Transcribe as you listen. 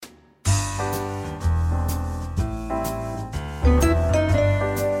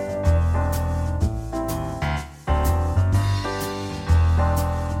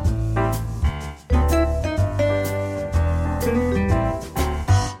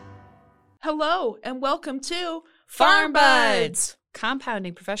Hello, and welcome to Farm Buds,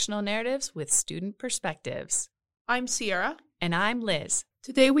 compounding professional narratives with student perspectives. I'm Sierra. And I'm Liz.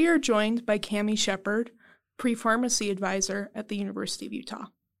 Today we are joined by Kammy Shepherd, pre-pharmacy advisor at the University of Utah.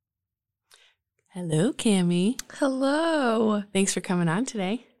 Hello, Kammy. Hello. Thanks for coming on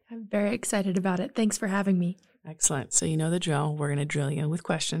today. I'm very excited about it. Thanks for having me. Excellent. So you know the drill. We're going to drill you with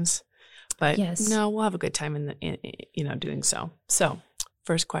questions. But yes. No, we'll have a good time in doing so. So,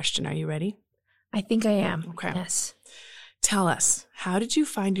 first question, are you ready? I think I am. Okay. Yes. Tell us, how did you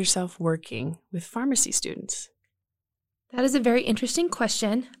find yourself working with pharmacy students? That is a very interesting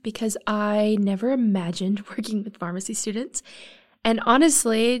question because I never imagined working with pharmacy students. And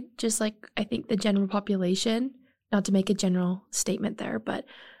honestly, just like I think the general population, not to make a general statement there, but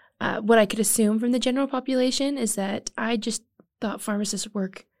what I could assume from the general population is that I just thought pharmacists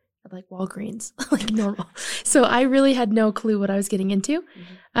work at like Walgreens, like normal. So I really had no clue what I was getting into.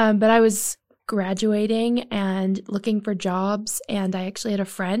 Mm-hmm. But I was graduating and looking for jobs, and I actually had a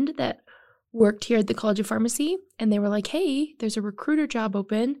friend that worked here at the College of Pharmacy, and they were like, hey, there's a recruiter job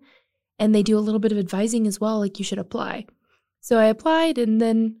open, and they do a little bit of advising as well, like you should apply. So I applied and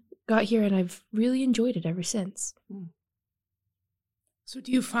then got here, and I've really enjoyed it ever since. So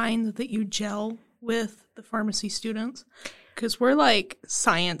do you find that you gel with the pharmacy students? Because we're like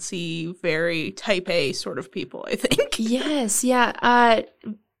science-y, very type A sort of people, I think. Yes, yeah.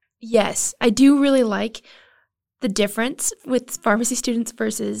 Yes, I do really like the difference with pharmacy students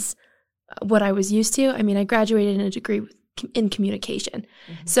versus what I was used to. I mean, I graduated in a degree in communication.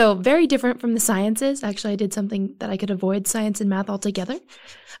 Mm-hmm. So very different from the sciences. Actually, I did something that I could avoid science and math altogether.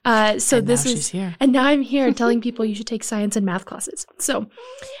 She's here. And now I'm here telling people you should take science and math classes. So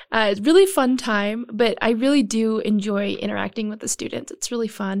it's really fun time, but I really do enjoy interacting with the students. It's really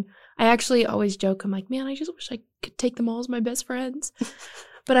fun. I actually always joke, I'm like, man, I just wish I could take them all as my best friends.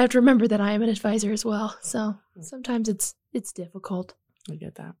 But I have to remember that I am an advisor as well. So sometimes it's difficult. I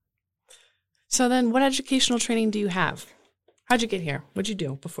get that. So then what educational training do you have? How'd you get here? What'd you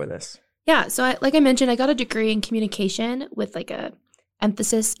do before this? Yeah, so like I mentioned, I got a degree in communication with like a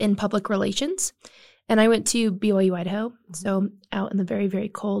emphasis in public relations. And I went to BYU, Idaho, so out in the very, very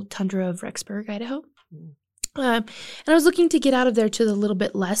cold tundra of Rexburg, Idaho. And I was looking to get out of there to the little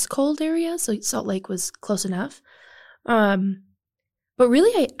bit less cold area, so Salt Lake was close enough. But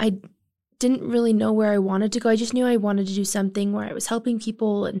really, I didn't really know where I wanted to go. I just knew I wanted to do something where I was helping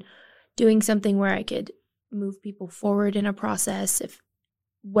people and doing something where I could move people forward in a process,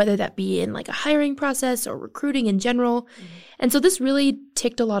 whether that be in like a hiring process or recruiting in general. Mm-hmm. And so this really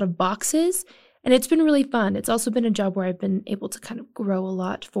ticked a lot of boxes, and it's been really fun. It's also been a job where I've been able to kind of grow a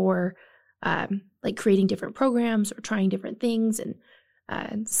lot for like creating different programs or trying different things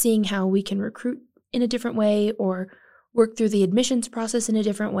and seeing how we can recruit in a different way or work through the admissions process in a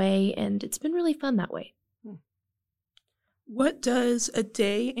different way. And it's been really fun that way. What does a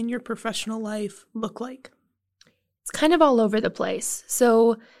day in your professional life look like? It's kind of all over the place.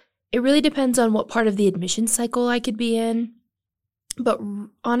 So it really depends on what part of the admissions cycle I could be in. But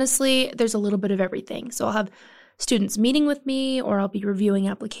honestly, there's a little bit of everything. So I'll have students meeting with me, or I'll be reviewing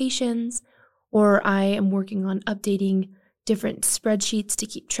applications, or I am working on updating different spreadsheets to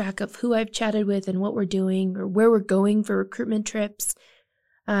keep track of who I've chatted with and what we're doing or where we're going for recruitment trips.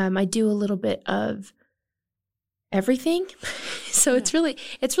 I do a little bit of everything. So it's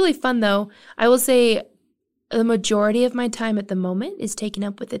really fun though. I will say the majority of my time at the moment is taken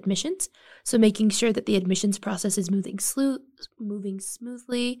up with admissions. So making sure that the admissions process is moving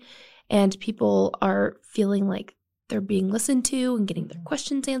smoothly and people are feeling like they're being listened to and getting their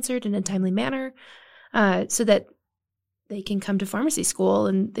questions answered in a timely manner, so that they can come to pharmacy school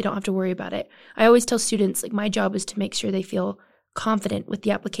and they don't have to worry about it. I always tell students, like, my job is to make sure they feel confident with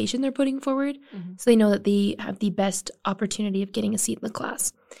the application they're putting forward, so they know that they have the best opportunity of getting a seat in the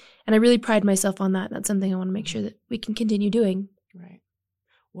class. And I really pride myself on that. That's something I want to make sure that we can continue doing. Right.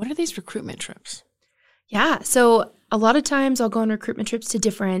 What are these recruitment trips? Yeah. So a lot of times I'll go on recruitment trips to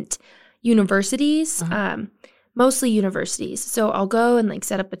different universities, mostly universities. So I'll go and like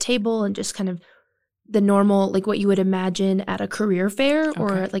set up a table and just kind of the normal, like what you would imagine at a career fair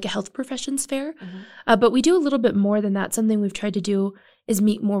or like a health professions fair. But we do a little bit more than that. Something we've tried to do is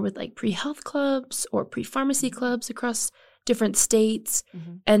meet more with like pre-health clubs or pre-pharmacy clubs across different states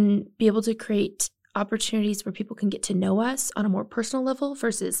and be able to create opportunities where people can get to know us on a more personal level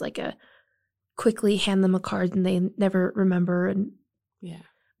versus like a quickly hand them a card and they never remember. And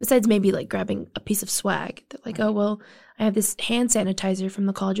besides maybe like grabbing a piece of swag, they're like, oh, well, I have this hand sanitizer from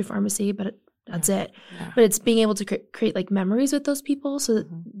the College of Pharmacy, but that's it. But it's being able to create like memories with those people so that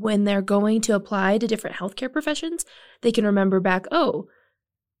when they're going to apply to different healthcare professions, they can remember back, oh,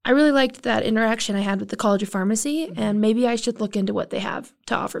 I really liked that interaction I had with the College of Pharmacy, and maybe I should look into what they have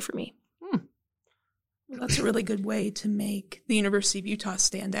to offer for me. Well, that's a really good way to make the University of Utah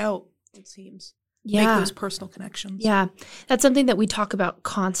stand out, it seems. Yeah. Make those personal connections. Yeah. That's something that we talk about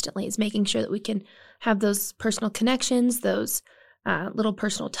constantly, is making sure that we can have those personal connections, those little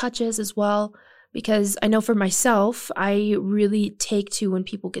personal touches as well. Because I know for myself, I really take to when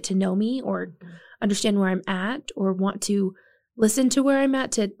people get to know me or understand where I'm at or want to listen to where I'm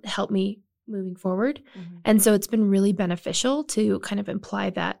at to help me moving forward. Mm-hmm. And so it's been really beneficial to kind of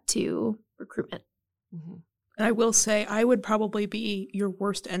imply that to recruitment. Mm-hmm. And I will say, I would probably be your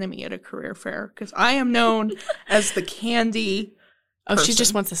worst enemy at a career fair because I am known as the candy person. She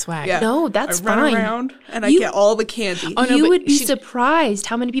just wants the swag. Yeah. No, that's I run fine. around and I get all the candy. Oh, no, you but would be she- surprised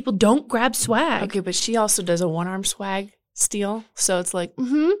how many people don't grab swag. Okay, but she also does a one-arm swag steal. So it's like,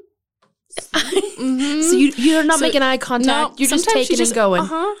 Mm-hmm. mm-hmm. So you're not So- making eye contact. No, You're just sometimes she taking and going.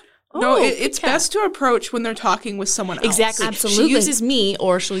 Uh-huh. No, Oh, it's good cat. best to approach when they're talking with someone else. Exactly. Absolutely. She uses me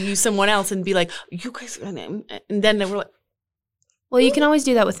or she'll use someone else and be like, you guys, and then we're like, Well, you can always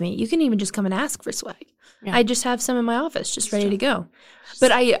do that with me. You can even just come and ask for swag. Yeah. I just have some in my office just ready to go.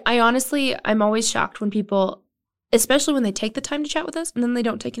 But I honestly, I'm always shocked when people, especially when they take the time to chat with us and then they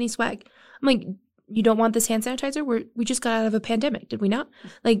don't take any swag. I'm like, you don't want this hand sanitizer? We just got out of a pandemic, did we not?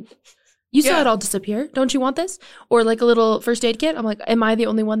 Like, you saw Yeah. it all disappear. Don't you want this? Or like a little first aid kit. I'm like, am I the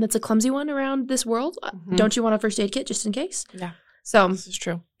only one that's a clumsy one around this world? Mhm. Don't you want a first aid kit just in case? Yeah. So This is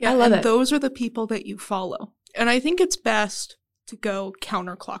true. Yeah, I love and it. those are the people that you follow. And I think it's best to go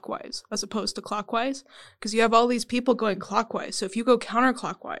counterclockwise as opposed to clockwise because you have all these people going clockwise. So if you go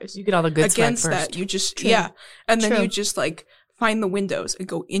counterclockwise You get all the good against swag first. that, you just, True. yeah. And then True. you just like find the windows and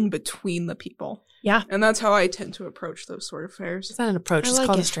go in between the people. yeah, And that's how I tend to approach those sort of fairs. It's not an approach. I It's like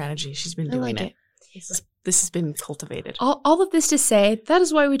called it. a strategy. She's been I doing like it. This has been cultivated. all of this to say, that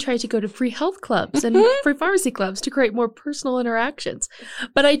is why we try to go to free health clubs and free pharmacy clubs to create more personal interactions.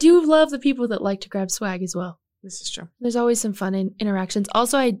 But I do love the people that like to grab swag as well. This is true. There's always some fun interactions.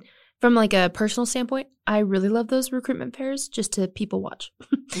 Also, from like a personal standpoint, I really love those recruitment fairs just to people watch.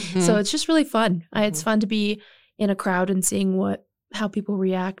 So it's just really fun. It's fun to be in a crowd and seeing how people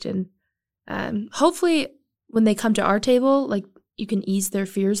react. And hopefully when they come to our table, like you can ease their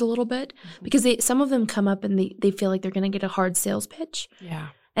fears a little bit because some of them come up and they feel like they're going to get a hard sales pitch. Yeah.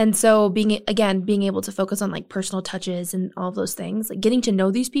 And so being able to focus on like personal touches and all of those things, like getting to know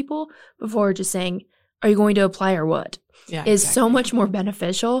these people before just saying, are you going to apply or what? Yeah. Is so much more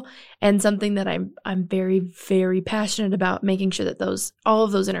beneficial and something that I'm very, very passionate about, making sure that all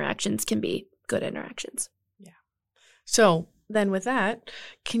of those interactions can be good interactions. So then with that,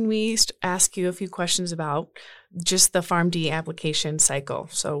 can we ask you a few questions about just the PharmD application cycle?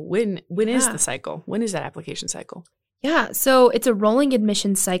 So when is Yeah. the cycle? When is that application cycle? Yeah, so it's a rolling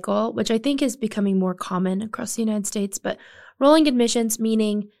admissions cycle, which I think is becoming more common across the United States. But rolling admissions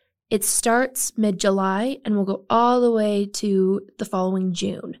meaning it starts mid-July and will go all the way to the following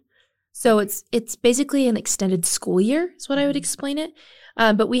June. So it's basically an extended school year is what I would explain it.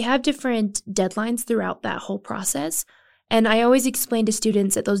 But we have different deadlines throughout that whole process. And I always explain to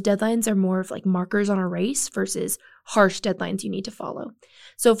students that those deadlines are more of like markers on a race versus harsh deadlines you need to follow.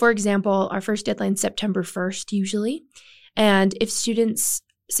 So for example, our first deadline is September 1st usually. And if students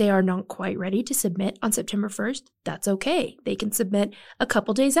say are not quite ready to submit on September 1st, that's okay. They can submit a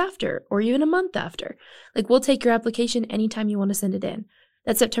couple days after or even a month after. Like we'll take your application anytime you want to send it in.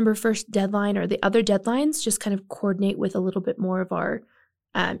 That September 1st deadline or the other deadlines just kind of coordinate with a little bit more of our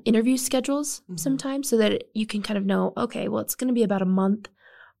interview schedules sometimes so that you can kind of know, okay, well, it's going to be about a month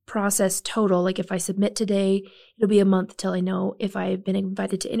process total. Like if I submit today, it'll be a month till I know if I've been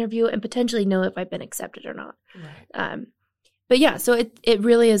invited to interview and potentially know if I've been accepted or not. Right. But yeah, so it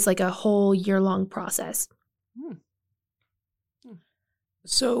really is like a whole year-long process.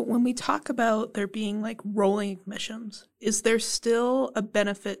 So when we talk about there being like rolling admissions, is there still a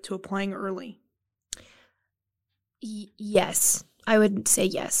benefit to applying early? Yes, I would say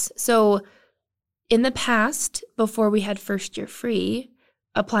yes. So in the past, before we had first year free,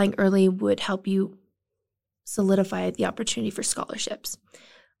 applying early would help you solidify the opportunity for scholarships.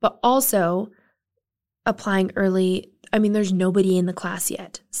 But also applying early, I mean, there's nobody in the class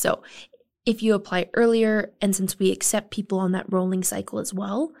yet. So if you apply earlier, and since we accept people on that rolling cycle as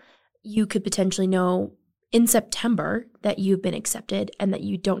well, you could potentially know in September that you've been accepted and that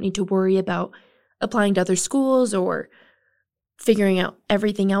you don't need to worry about applying to other schools or figuring out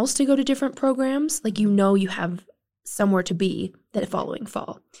everything else to go to different programs. Like, you know, you have somewhere to be the following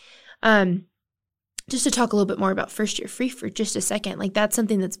fall. Just to talk a little bit more about first year free for just a second, like that's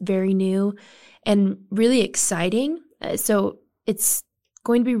something that's very new and really exciting. So it's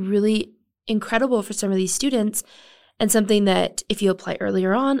going to be really incredible for some of these students, and something that if you apply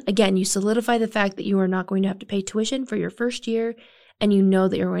earlier on, again, you solidify the fact that you are not going to have to pay tuition for your first year, and you know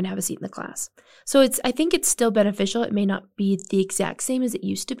that you're going to have a seat in the class. So I think it's still beneficial. It may not be the exact same as it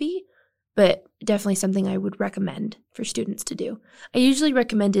used to be, but definitely something I would recommend for students to do. I usually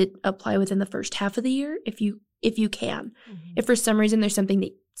recommend it apply within the first half of the year if you can. Mm-hmm. If for some reason there's something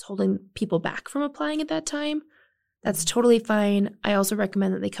that's holding people back from applying at that time, that's totally fine. I also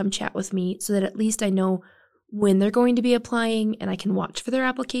recommend that they come chat with me so that at least I know when they're going to be applying and I can watch for their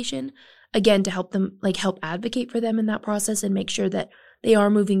application, again, to help them, help advocate for them in that process and make sure that they are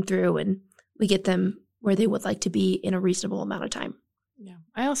moving through and we get them where they would like to be in a reasonable amount of time. Yeah.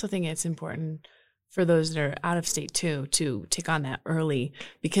 I also think it's important for those that are out of state too, to take on that early,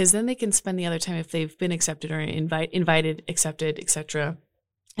 because then they can spend the other time, if they've been accepted or invited, accepted, etc.,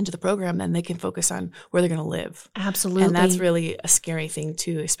 into the program, then they can focus on where they're going to live. Absolutely. And that's really a scary thing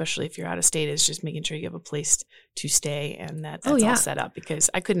too, especially if you're out of state, is just making sure you have a place to stay and that's all set up, because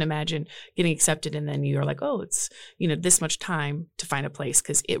I couldn't imagine getting accepted and then you're like, oh, it's, this much time to find a place,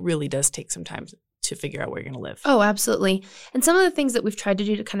 because it really does take some time to figure out where you're going to live. Oh, absolutely. And some of the things that we've tried to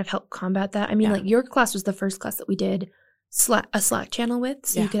do to kind of help combat that, your class was the first class that we did a Slack channel with,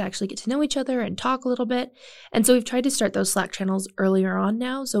 so you could actually get to know each other and talk a little bit. And so we've tried to start those Slack channels earlier on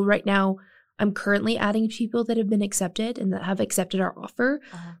now. So right now, I'm currently adding people that have been accepted and that have accepted our offer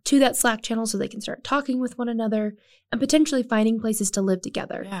to that Slack channel so they can start talking with one another and potentially finding places to live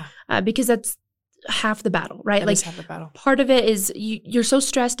together. Yeah. Because that's half the battle, right? That is half the battle. Part of it is you're so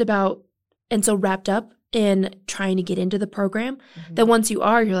stressed about and so wrapped up in trying to get into the program that once you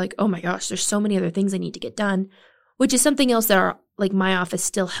are, you're like, oh my gosh, there's so many other things I need to get done, which is something else that my office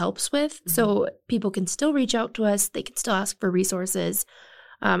still helps with. So people can still reach out to us. They can still ask for resources.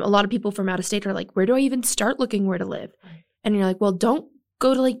 A lot of people from out of state are like, where do I even start looking where to live? Right. And you're like, well, don't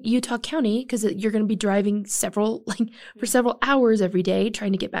go to Utah County, because you're going to be driving for several hours every day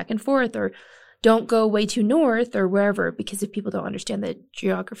trying to get back and forth, or don't go way too north or wherever, because if people don't understand the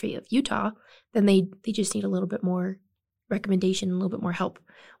geography of Utah, then they just need a little bit more recommendation, a little bit more help,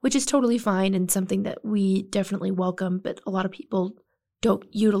 which is totally fine and something that we definitely welcome, but a lot of people don't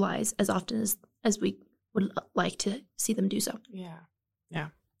utilize as often as we would like to see them do so. Yeah. Yeah.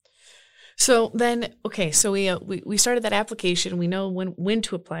 So then, okay, so we started that application. We know when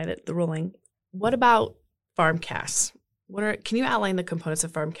to apply the ruling. What about FarmCast? Can you outline the components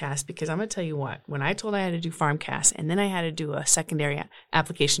of FarmCast? Because I'm going to tell you what, when I told I had to do FarmCast and then I had to do a secondary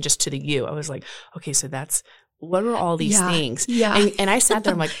application just to the U, I was like, okay, so what are all these things? Yeah. And I sat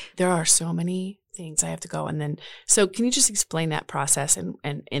there, I'm like, there are so many things I have to go. And then, so can you just explain that process and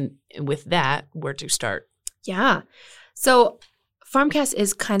with that, where to start? Yeah. So FarmCast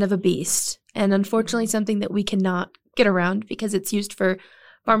is kind of a beast, and unfortunately something that we cannot get around because it's used for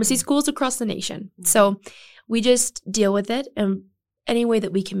pharmacy schools across the nation. So we just deal with it, and any way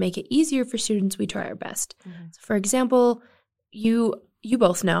that we can make it easier for students, we try our best. So for example, you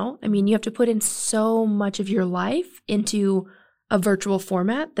both know, you have to put in so much of your life into a virtual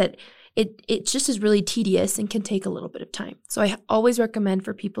format that it just is really tedious and can take a little bit of time. So I always recommend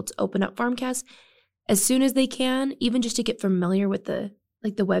for people to open up FarmCast as soon as they can, even just to get familiar with the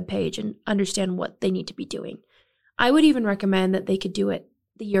web page and understand what they need to be doing. I would even recommend that they could do it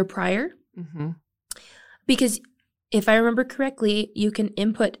the year prior, because if I remember correctly, you can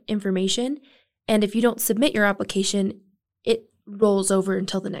input information, and if you don't submit your application, it rolls over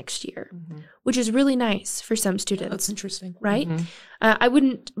until the next year, which is really nice for some students. That's interesting. Right? I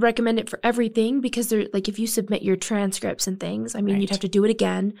wouldn't recommend it for everything, because if you submit your transcripts and things, you'd have to do it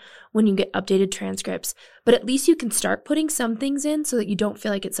again when you get updated transcripts. But at least you can start putting some things in so that you don't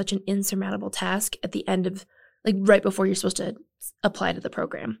feel like it's such an insurmountable task at the end of, right before you're supposed to apply to the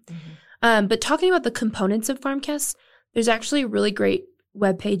program. But talking about the components of FarmCast, there's actually a really great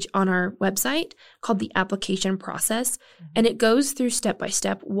webpage on our website called the application process. And it goes through step by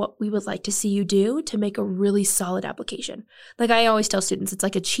step what we would like to see you do to make a really solid application. I always tell students, it's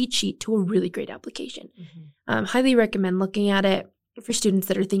like a cheat sheet to a really great application. Highly recommend looking at it for students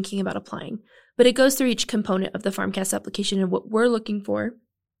that are thinking about applying. But it goes through each component of the FarmCast application and what we're looking for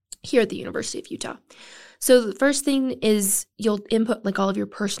here at the University of Utah. So the first thing is you'll input all of your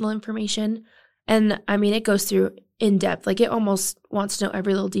personal information. And it goes through in depth. It almost wants to know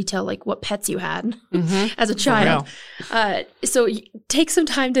every little detail, what pets you had as a child. So take some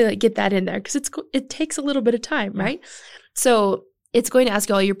time to get that in there, because it takes a little bit of time, right? So it's going to ask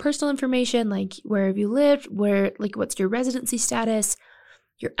you all your personal information, where have you lived, what's your residency status,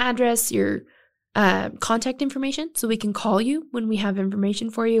 your address, your contact information, so we can call you when we have information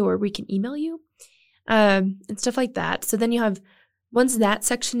for you, or we can email you, and stuff like that. So then you have Once that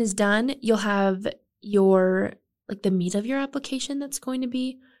section is done, you'll have your, like, the meat of your application that's going to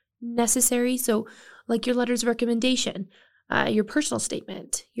be necessary. So, like, your letters of recommendation, your personal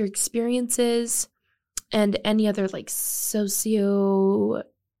statement, your experiences, and any other, like, socio,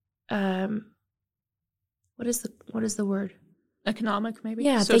 what is the word? Economic, maybe?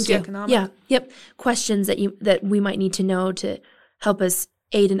 Yeah, thank you. Socioeconomic. Yeah, yep. Questions that we might need to know to help us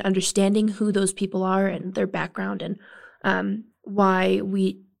aid in understanding who those people are and their background and why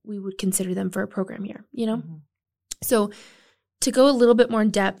we would consider them for a program here, you know? Mm-hmm. So to go a little bit more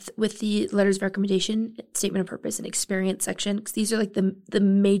in depth with the letters of recommendation, statement of purpose, and experience section, because these are like the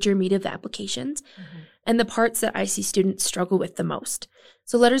major meat of the applications and the parts that I see students struggle with the most.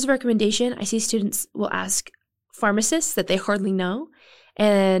 So letters of recommendation, I see students will ask pharmacists that they hardly know,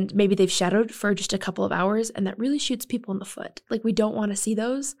 and maybe they've shadowed for just a couple of hours, and that really shoots people in the foot. Like, we don't want to see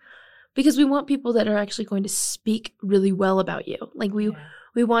those because we want people that are actually going to speak really well about you. Like,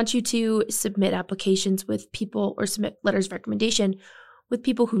 we want you to submit applications with people, or submit letters of recommendation with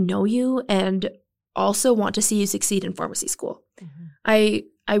people who know you and also want to see you succeed in pharmacy school. Mm-hmm.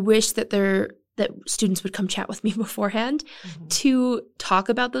 I wish that students would come chat with me beforehand to talk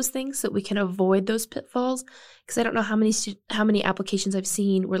about those things so that we can avoid those pitfalls, because I don't know how many applications I've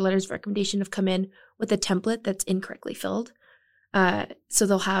seen where letters of recommendation have come in with a template that's incorrectly filled. So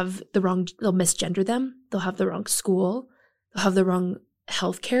they'll misgender them, they'll have the wrong school, they'll have the wrong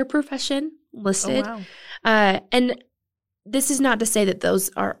healthcare profession listed. Oh, wow. And this is not to say that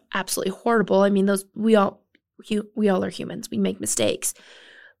those are absolutely horrible. I mean, we all are humans. We make mistakes.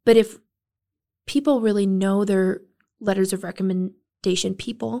 But if people really know their letters of recommendation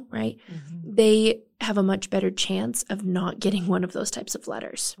people, right? Mm-hmm. They have a much better chance of not getting one of those types of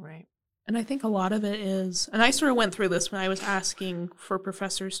letters. Right. And I think a lot of it is, and I sort of went through this when I was asking for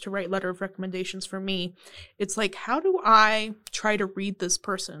professors to write letter of recommendations for me. It's like, how do I try to read this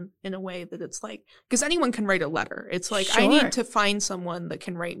person in a way that it's like, because anyone can write a letter. It's like, sure. I need to find someone that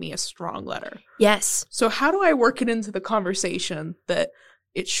can write me a strong letter. Yes. So how do I work it into the conversation that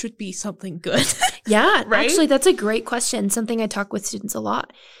it should be something good? Yeah, right? Actually, that's a great question. Something I talk with students a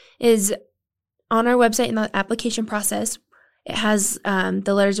lot is on our website in the application process, it has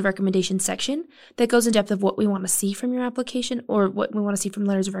the letters of recommendation section that goes in depth of what we want to see from your application or what we want to see from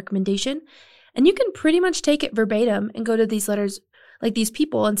letters of recommendation. And you can pretty much take it verbatim and go to these letters, like these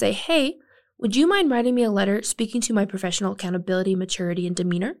people, and say, hey, would you mind writing me a letter speaking to my professional accountability, maturity, and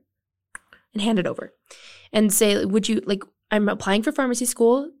demeanor? And hand it over. And say, would you, like, I'm applying for pharmacy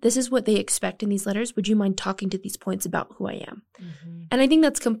school. This is what they expect in these letters. Would you mind talking to these points about who I am? Mm-hmm. And I think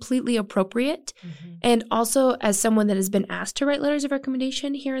that's completely appropriate. Mm-hmm. And also, as someone that has been asked to write letters of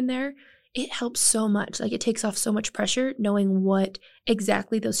recommendation here and there, it helps so much. Like, it takes off so much pressure knowing what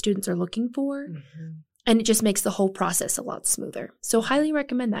exactly those students are looking for. Mm-hmm. And it just makes the whole process a lot smoother. So highly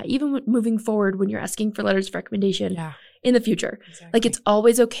recommend that, even moving forward when you're asking for letters of recommendation in the future. Exactly. Like, it's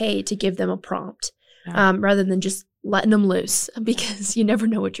always okay to give them a prompt rather than just letting them loose, because you never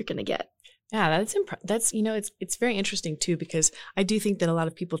know what you're going to get. Yeah, that's it's very interesting too, because I do think that a lot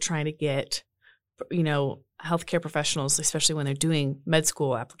of people trying to get, healthcare professionals, especially when they're doing med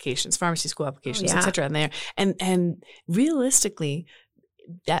school applications, pharmacy school applications, et cetera, and realistically,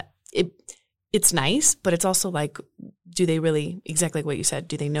 that it's nice, but it's also like, do they really, exactly like what you said,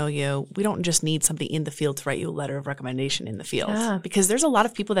 do they know you? We don't just need somebody in the field to write you a letter of recommendation in the field. Yeah. Because there's a lot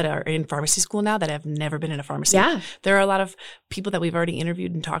of people that are in pharmacy school now that have never been in a pharmacy. Yeah. There are a lot of people that we've already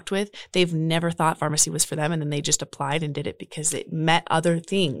interviewed and talked with. They've never thought pharmacy was for them, and then they just applied and did it because it met other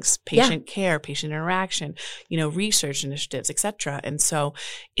things, patient care, patient interaction, research initiatives, et cetera. And so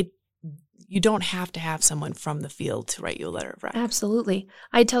you don't have to have someone from the field to write you a letter of rec. Absolutely.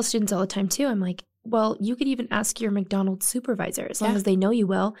 I tell students all the time too, I'm like, well, you could even ask your McDonald's supervisor as long as they know you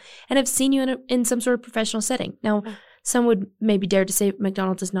well and have seen you in some sort of professional setting. Now, some would maybe dare to say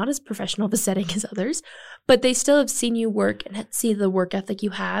McDonald's is not as professional of a setting as others, but they still have seen you work and see the work ethic you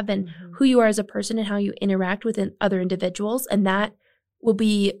have and who you are as a person and how you interact with other individuals. And that will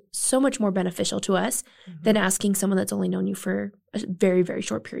be so much more beneficial to us than asking someone that's only known you for a very, very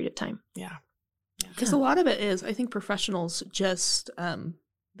short period of time. Yeah. Because a lot of it is, I think professionals just,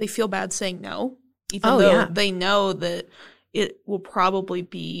 they feel bad saying no, even though they know that it will probably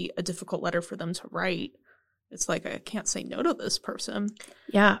be a difficult letter for them to write. It's like, I can't say no to this person.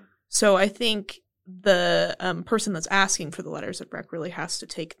 Yeah. So I think the person that's asking for the letters of rec really has to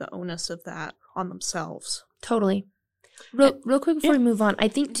take the onus of that on themselves. Totally. Real quick before we move on, I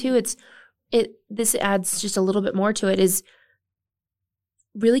think too this adds just a little bit more to it, is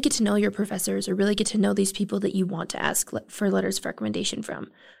really get to know your professors or really get to know these people that you want to ask for letters of recommendation from.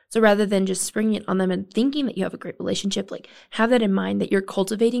 So rather than just springing it on them and thinking that you have a great relationship, like have that in mind that you're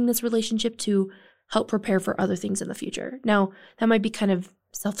cultivating this relationship to help prepare for other things in the future. Now, that might be kind of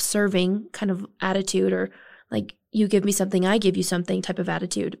self-serving kind of attitude, or like you give me something, I give you something type of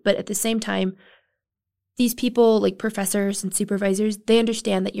attitude. But at the same time, these people like professors and supervisors, they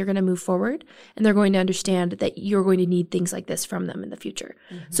understand that you're going to move forward, and they're going to understand that you're going to need things like this from them in the future.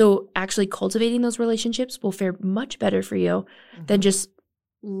 So actually cultivating those relationships will fare much better for you than just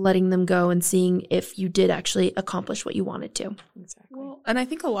letting them go and seeing if you did actually accomplish what you wanted to. Exactly. Well, and I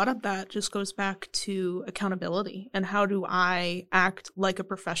think a lot of that just goes back to accountability and how do I act like a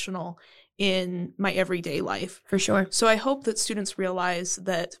professional in my everyday life. For sure. So I hope that students realize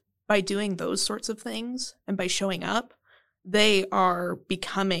that by doing those sorts of things and by showing up, they are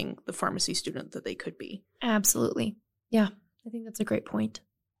becoming the pharmacy student that they could be. Absolutely. Yeah, I think that's a great point.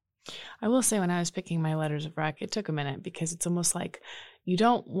 I will say when I was picking my letters of rec, it took a minute because it's almost like you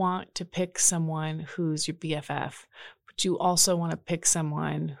don't want to pick someone who's your BFF, but you also want to pick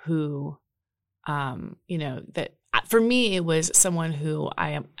someone who, that for me, it was someone who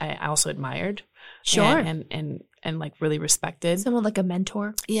I also admired. Sure. And like really respected. Someone like a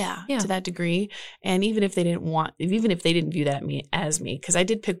mentor. Yeah, to that degree. And even if they didn't view that as me, because I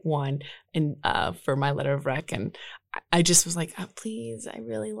did pick one for my letter of rec, and I just was like, oh, please, I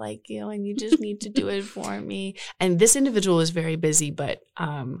really like you, and you just need to do it for me. And this individual was very busy, but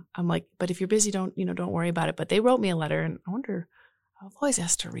I'm like, but if you're busy, don't worry about it. But they wrote me a letter, and I wonder, I've always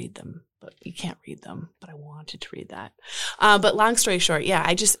asked to read them, but you can't read them. But I wanted to read that. But long story short, yeah,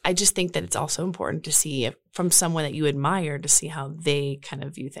 I just think that it's also important to see from someone that you admire to see how they kind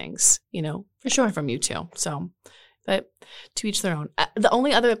of view things, For sure. from you too. So, but to each their own. The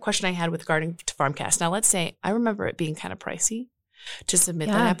only other question I had with regarding to PharmCast, now let's say I remember it being kind of pricey to submit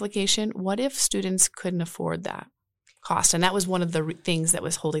that application. What if students couldn't afford that cost? And that was one of the things that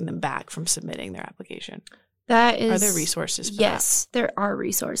was holding them back from submitting their application. Are there resources for that? Yes, there are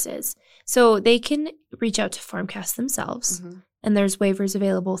resources. So they can reach out to PharmCast themselves, and there's waivers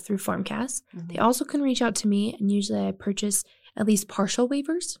available through PharmCast. They also can reach out to me, and usually I purchase at least partial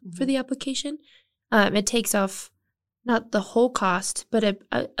waivers for the application. It takes off not the whole cost, but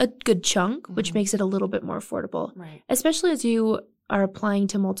a good chunk, which makes it a little bit more affordable. Right. Especially as you are applying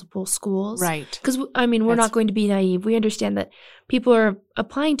to multiple schools. Right. Because, we're not going to be naive. We understand that people are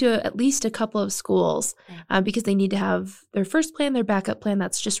applying to at least a couple of schools because they need to have their first plan, their backup plan.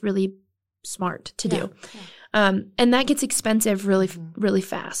 That's just really smart to do. Yeah. And that gets expensive really, really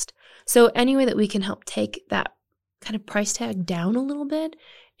fast. So any way that we can help take that kind of price tag down a little bit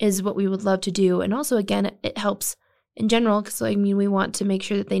is what we would love to do. And also, again, it helps in general because, we want to make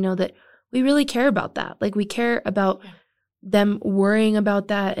sure that they know that we really care about that. Like, we care about them worrying about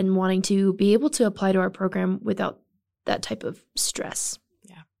that and wanting to be able to apply to our program without that type of stress.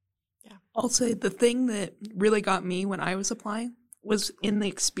 Yeah. I'll say the thing that really got me when I was applying was in the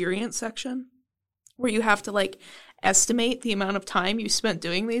experience section where you have to estimate the amount of time you spent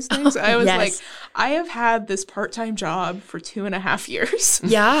doing these things. I was like, I have had this part-time job for 2.5 years.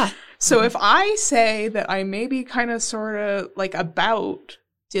 Yeah. So if I say that I maybe kind of sort of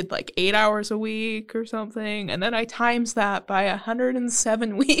did 8 hours a week or something, and then I times that by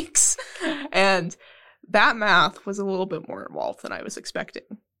 107 weeks, and that math was a little bit more involved than I was expecting.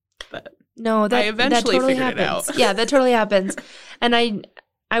 But no, I eventually totally figured happens. it out. Yeah, that totally happens. And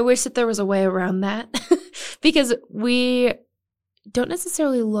I wish that there was a way around that because we don't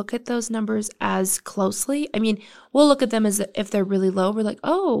necessarily look at those numbers as closely. We'll look at them as if they're really low. We're like,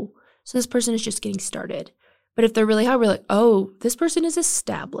 oh, so this person is just getting started. But if they're really high, we're like, oh, this person is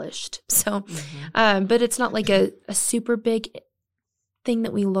established. So, but it's not like a super big thing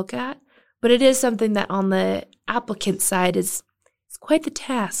that we look at. But it is something that on the applicant side is quite the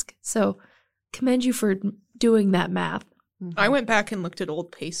task. So commend you for doing that math. I went back and looked at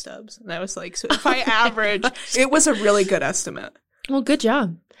old pay stubs, and I was like, so if I average, it was a really good estimate. Well, good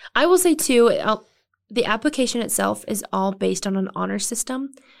job. I will say, too, the application itself is all based on an honor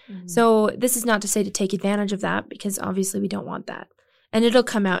system. So this is not to say to take advantage of that, because obviously we don't want that. And it'll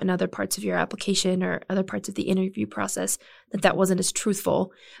come out in other parts of your application or other parts of the interview process that wasn't as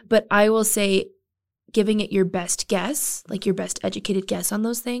truthful. But I will say giving it your best guess, like your best educated guess on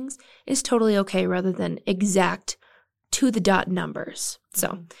those things, is totally okay rather than exact to the dot numbers.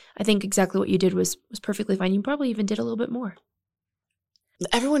 So I think exactly what you did was perfectly fine. You probably even did a little bit more.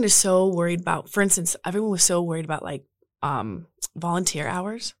 Everyone is so worried about, for instance, everyone was so worried about volunteer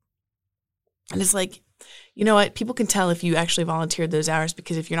hours. And it's you know what? People can tell if you actually volunteered those hours,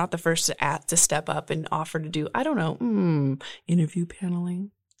 because if you're not the first to step up and offer to do, I don't know, interview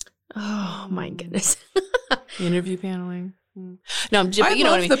paneling. Oh my goodness. Interview paneling. No, I'm just, I you know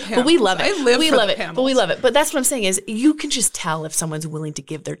what I love mean? the But we love it. panels. I live we for love the it. panels. But we love it. But that's what I'm saying is you can just tell if someone's willing to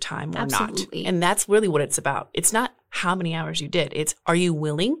give their time or Absolutely. not. And that's really what it's about. It's not how many hours you did. It's, are you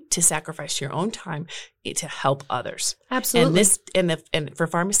willing to sacrifice your own time to help others? Absolutely. And for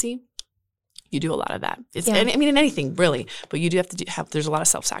pharmacy, you do a lot of that. It's, Yeah. and I mean, in anything really, but you do have to have, there's a lot of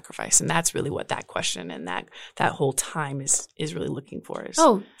self-sacrifice. And that's really what that question and that whole time is really looking for. Is,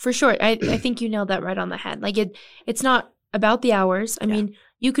 Oh, for sure. I think you nailed that right on the head. Like it's not about the hours. I mean,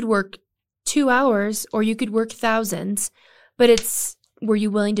 you could work 2 hours or you could work thousands, but it's, were you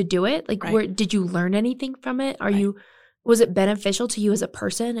willing to do it? Like, did you learn anything from it? Was it beneficial to you as a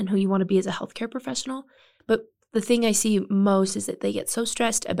person and who you want to be as a healthcare professional? But the thing I see most is that they get so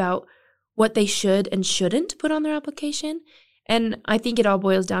stressed about what they should and shouldn't put on their application. And I think it all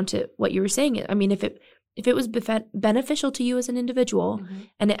boils down to what you were saying. I mean, if it was beneficial to you as an individual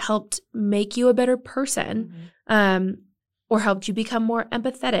and it helped make you a better person, or helped you become more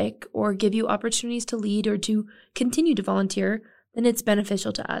empathetic or give you opportunities to lead or to continue to volunteer, then it's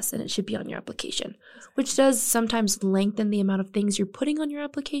beneficial to us and it should be on your application, which does sometimes lengthen the amount of things you're putting on your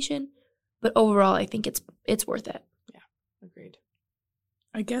application. But overall, I think it's worth it. Yeah, agreed.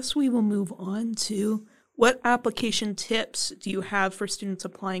 I guess we will move on to what application tips do you have for students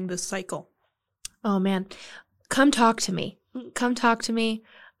applying this cycle? Oh, man. Come talk to me. Come talk to me.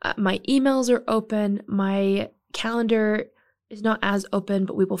 My emails are open. My calendar is not as open,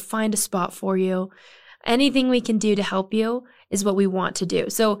 but we will find a spot for you. Anything we can do to help you is what we want to do.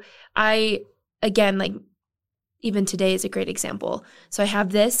 So even today is a great example. So I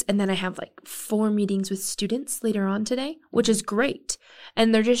have this, and then I have like 4 meetings with students later on today, which is great.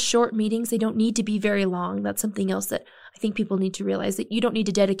 And they're just short meetings. They don't need to be very long. That's something else that I think people need to realize, that you don't need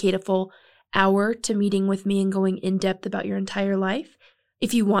to dedicate a full hour to meeting with me and going in depth about your entire life.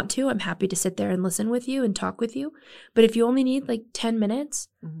 If you want to, I'm happy to sit there and listen with you and talk with you. But if you only need like 10 minutes,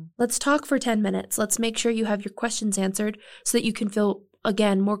 let's talk for 10 minutes. Let's make sure you have your questions answered so that you can feel,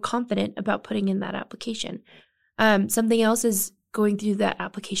 again, more confident about putting in that application. Something else is going through that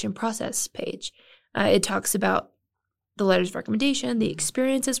application process page. It talks about the letters of recommendation, the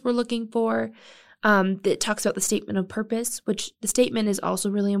experiences we're looking for. It talks about the statement of purpose, which the statement is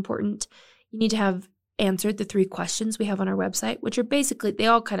also really important. You need to have answered the 3 questions we have on our website, which are basically, they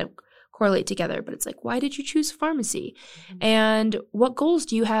all kind of correlate together, but it's like, why did you choose pharmacy? And what goals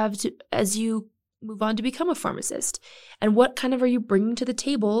do you have as you move on to become a pharmacist? And what kind of are you bringing to the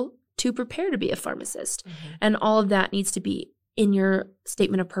table to prepare to be a pharmacist? And all of that needs to be in your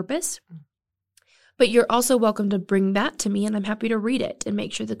statement of purpose. But you're also welcome to bring that to me, and I'm happy to read it and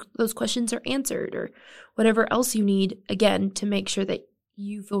make sure that those questions are answered, or whatever else you need, again, to make sure that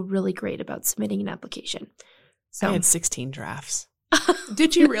you feel really great about submitting an application. So I had 16 drafts.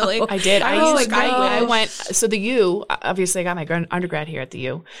 Did you really? I did. I went. So the U, obviously, I got my undergrad here at the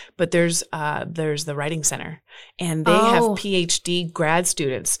U, but there's the Writing Center, and they have PhD grad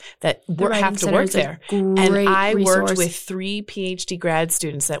students that have to work there. And I worked with 3 PhD grad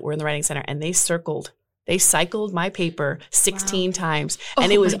students that were in the Writing Center, and they cycled my paper 16 times,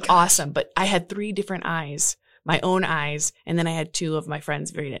 and it was awesome. But I had 3 different eyes. My own eyes, and then I had 2 of my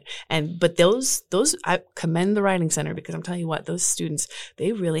friends read it. But those I commend the Writing Center, because I'm telling you what, those students,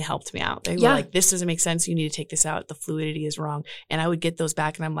 they really helped me out. They were like, this doesn't make sense. You need to take this out. The fluidity is wrong. And I would get those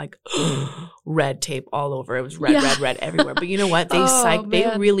back, and I'm like, red tape all over. It was red everywhere. But you know what?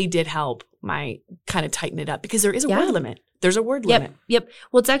 They really did help my kind of tighten it up, because there is a word limit. There's a word limit. Yep.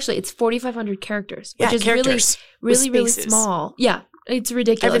 Well, it's 4,500 characters, which is really small. Yeah. It's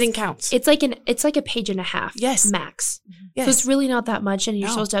ridiculous. Everything counts. It's like a page and a half. Yes. Max. Yes. So it's really not that much, and you're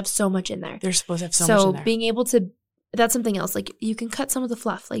supposed to have so much in there. They're supposed to have so much in there. So being able to, that's something else. Like, you can cut some of the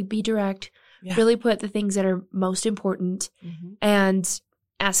fluff, like be direct, really put the things that are most important, and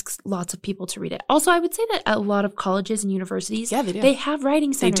ask lots of people to read it. Also, I would say that a lot of colleges and universities, they have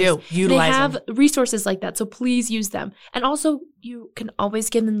writing centers. They do. Utilize them. They have resources like that, so please use them. And also, you can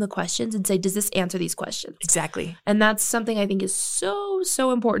always give them the questions and say, does this answer these questions? Exactly. And that's something I think is so,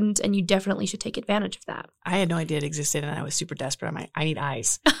 so important, and you definitely should take advantage of that. I had no idea it existed, and I was super desperate. I'm like, I need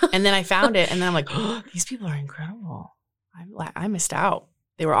eyes. And then I found it, and then I'm like, oh, these people are incredible. I missed out.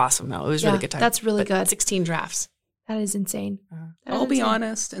 They were awesome, though. It was really good time. That's really good. 16 drafts. That is insane. I'll be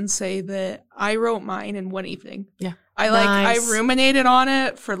honest and say that I wrote mine in one evening. Yeah. I ruminated on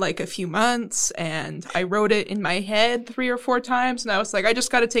it for like a few months, and I wrote it in my head 3 or 4 times, and I was like, I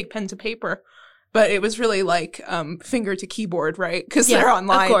just got to take pen to paper. but it was really like finger to keyboard, right? Because they're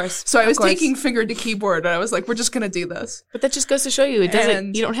online. Of course. So I was taking finger to keyboard, and I was like, we're just going to do this. But that just goes to show you, it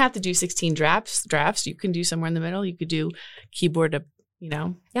doesn't. You don't have to do 16 drafts. You can do somewhere in the middle. You could do keyboard to,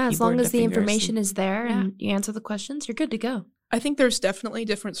 as long as the information is there and you answer the questions, you're good to go. I think there's definitely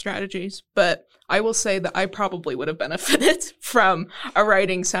different strategies, but I will say that I probably would have benefited from a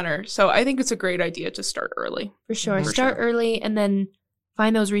writing center. So I think it's a great idea to start early. For sure. Start early and then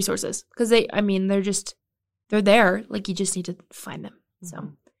find those resources because they're there. Like you just need to find them.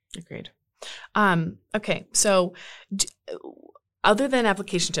 So agreed. Okay. So other than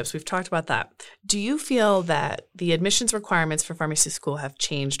application tips, we've talked about that. Do you feel that the admissions requirements for pharmacy school have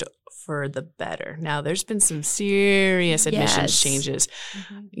changed for the better? Now, there's been some serious admissions changes.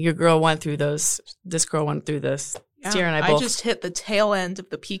 Your girl went through those. This girl went through this. Yeah, Sierra and I both. I just hit the tail end of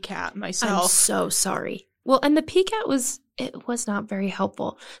the PCAT myself. I'm so sorry. Well, and the PCAT was not very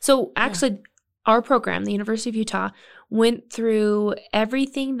helpful. So actually, our program, the University of Utah, went through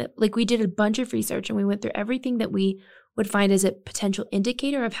everything that, like, we did a bunch of research and we went through everything that we would find as a potential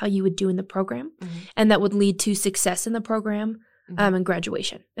indicator of how you would do in the program, and that would lead to success in the program. And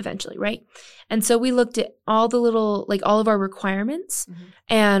graduation eventually, right? And so we looked at all the little, like all of our requirements,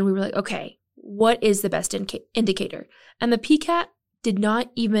 and we were like, okay, what is the best indicator? And the PCAT did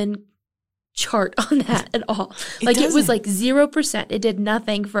not even chart on that at all. It was like 0%. It did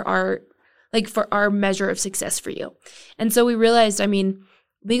nothing for our measure of success for you. And so we realized,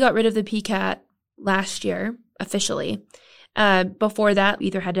 we got rid of the PCAT last year officially. Before that, we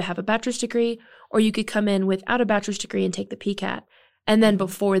either had to have a bachelor's degree or you could come in without a bachelor's degree and take the PCAT. And then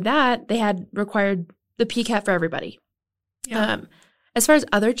before that, they had required the PCAT for everybody. Yeah. As far as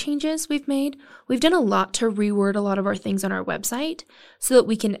other changes we've made, we've done a lot to reword a lot of our things on our website so that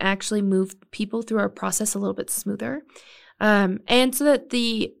we can actually move people through our process a little bit smoother. And so that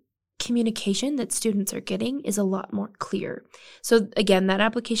the communication that students are getting is a lot more clear. So again, that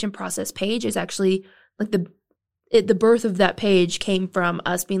application process page is actually like the birth of that page came from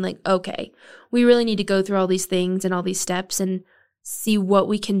us being like, okay, we really need to go through all these things and all these steps and see what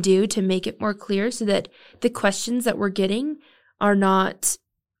we can do to make it more clear so that the questions that we're getting are not,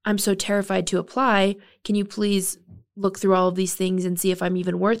 I'm so terrified to apply. Can you please look through all of these things and see if I'm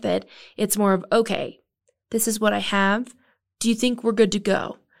even worth it? It's more of, okay, this is what I have. Do you think we're good to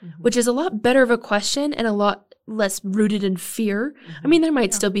go? Which is a lot better of a question and a lot less rooted in fear. There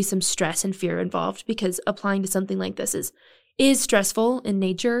might still be some stress and fear involved because applying to something like this is stressful in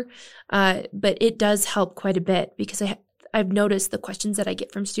nature, but it does help quite a bit because I've noticed the questions that I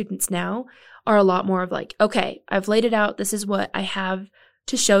get from students now are a lot more of like, okay, I've laid it out. This is what I have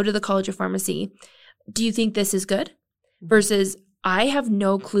to show to the College of Pharmacy. Do you think this is good? Versus I have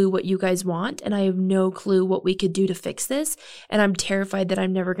no clue what you guys want, and I have no clue what we could do to fix this, and I'm terrified that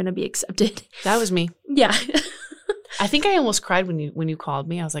I'm never going to be accepted. That was me. Yeah. I think I almost cried when you called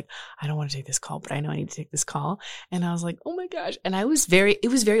me. I was like, I don't want to take this call, but I know I need to take this call. And I was like, oh my gosh. And it was very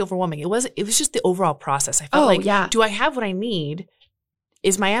overwhelming. It was just the overall process. I felt do I have what I need?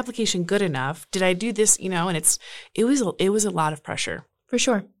 Is my application good enough? Did I do this? And it was a lot of pressure. For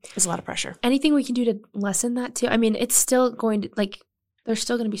sure. It's a lot of pressure. Anything we can do to lessen that too. It's still going to, they're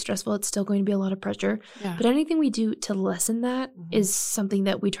still going to be stressful. It's still going to be a lot of pressure. Yeah. But anything we do to lessen that is something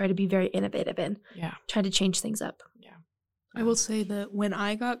that we try to be very innovative in. Yeah. Try to change things up. Yeah. I will say that when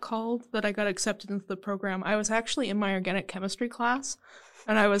I got called that I got accepted into the program, I was actually in my organic chemistry class.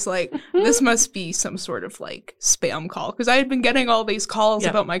 And I was like, this must be some sort of spam call. Because I had been getting all these calls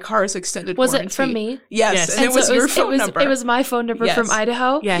about my car's extended warranty. Was it from me? Yes. And it was your phone number. It was my phone number from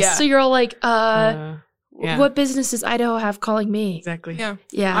Idaho. Yes. Yeah. So you're all like, what business does Idaho have calling me? Exactly.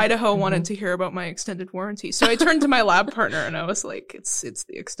 Yeah. Idaho wanted to hear about my extended warranty. So I turned to my lab partner and I was like, it's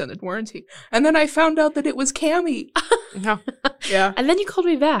the extended warranty. And then I found out that it was Kammy. Yeah. And then you called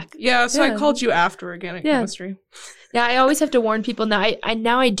me back. Yeah. So I called you after organic chemistry. Yeah, I always have to warn people. Now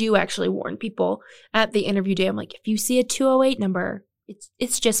I do actually warn people at the interview day. I'm like, if you see a 208 number,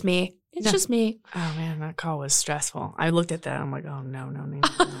 it's just me. It's just me. Oh man, that call was stressful. I looked at that. I'm like, oh no.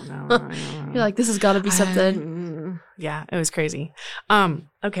 You're like, this has got to be something. Yeah, it was crazy.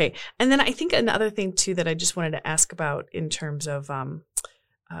 Okay, and then I think another thing too that I just wanted to ask about in terms of I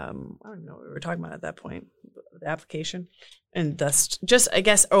don't know what we were talking about at that point, the application. And thus, just I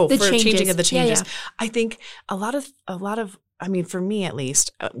guess, for changing of the changes. Yeah. I think a lot of, for me at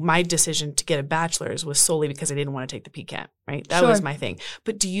least, my decision to get a bachelor's was solely because I didn't want to take the PCAT, right? That was my thing.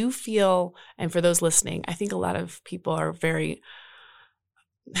 But do you feel, and for those listening, I think a lot of people are very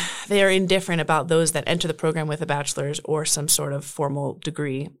they are indifferent about those that enter the program with a bachelor's or some sort of formal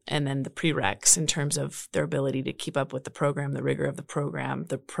degree, and then the prereqs in terms of their ability to keep up with the program, the rigor of the program.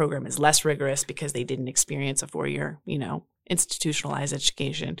 The program is less rigorous because they didn't experience a 4-year, institutionalized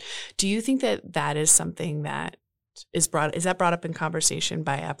education. Do you think that that is something that is brought up in conversation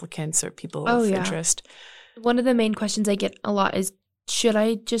by applicants or people of interest? One of the main questions I get a lot is, should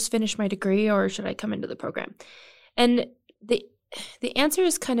I just finish my degree or should I come into the program? And the answer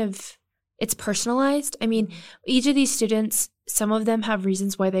is it's personalized. I mean, each of these students, some of them have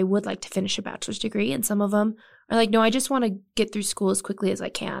reasons why they would like to finish a bachelor's degree, and some of them are like, no, I just want to get through school as quickly as I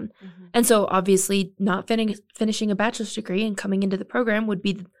can. Mm-hmm. And so obviously not finishing a bachelor's degree and coming into the program would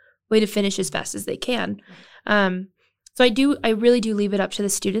be the way to finish as fast as they can. So I really do leave it up to the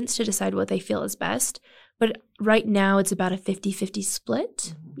students to decide what they feel is best. But right now it's about a 50-50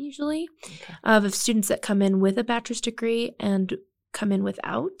 split, usually, of students that come in with a bachelor's degree and come in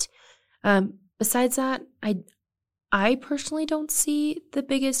without. Besides that, I personally don't see the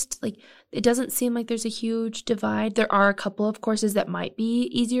biggest, it doesn't seem like there's a huge divide. There are a couple of courses that might be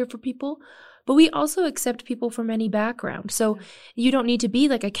easier for people, but we also accept people from any background. So you don't need to be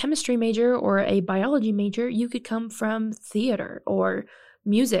like a chemistry major or a biology major. You could come from theater or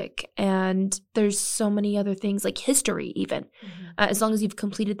music, and there's so many other things like history even. As long as you've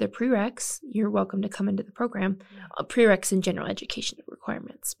completed the prereqs, you're welcome to come into the program. Prereqs and general education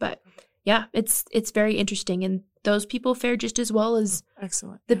requirements. But yeah, it's very interesting, and those people fare just as well as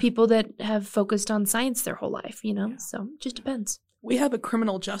the people that have focused on science their whole life, so it just depends. We have a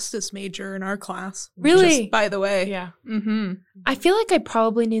criminal justice major in our class. Really? Just by the way. Yeah. Mm-hmm. I feel like I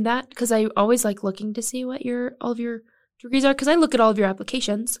probably knew that because I always like looking to see what all of your degrees are, because I look at all of your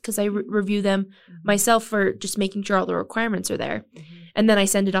applications because I review them myself for just making sure all the requirements are there. And then I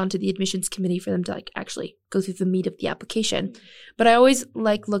send it on to the admissions committee for them to actually go through the meat of the application. But I always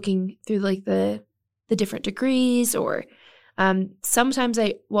like looking through the different degrees, or sometimes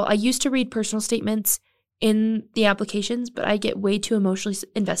I used to read personal statements in the applications, but I get way too emotionally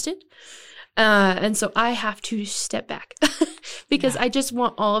invested. And so I have to step back because I just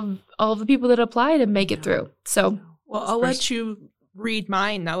want all of the people that apply to make it through. So, well, I'll let you read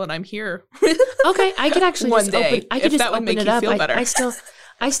mine now that I'm here. Okay, I could actually just open it up.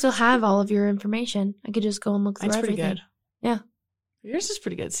 I still have all of your information. I could just go and look through everything. Pretty good. Yeah. Yours is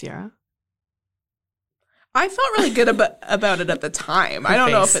pretty good, Sierra. I felt really good about it at the time. I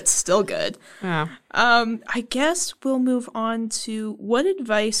don't know if it's still good. Yeah. I guess we'll move on to, what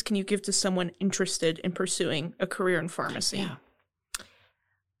advice can you give to someone interested in pursuing a career in pharmacy? Yeah.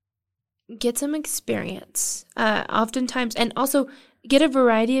 Get some experience, oftentimes, and also get a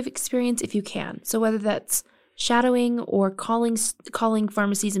variety of experience if you can. So whether that's shadowing or calling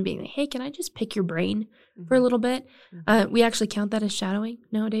pharmacies and being like, hey, can I just pick your brain for a little bit? We actually count that as shadowing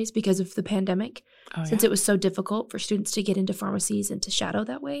nowadays because of the pandemic. Since it was so difficult for students to get into pharmacies and to shadow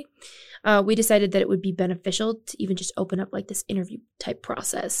that way, we decided that it would be beneficial to even just open up this interview type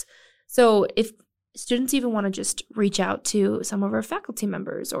process. So if students even want to just reach out to some of our faculty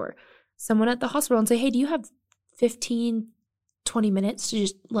members or someone at the hospital and say, hey, do you have 15, 20 minutes to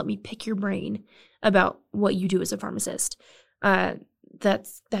just let me pick your brain about what you do as a pharmacist?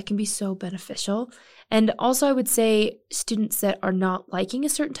 That can be so beneficial. And also I would say students that are not liking a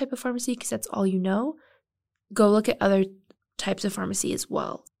certain type of pharmacy, because that's all you know, go look at other types of pharmacy as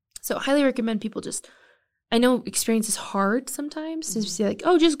well. So I highly recommend people I know experience is hard sometimes to say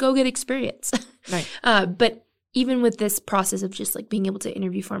just go get experience. Right. But even with this process of just being able to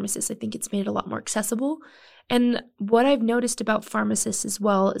interview pharmacists, I think it's made it a lot more accessible. And what I've noticed about pharmacists as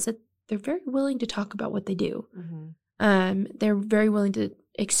well is that they're very willing to talk about what they do. They're very willing to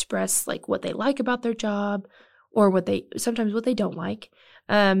express what they like about their job, or sometimes what they don't like.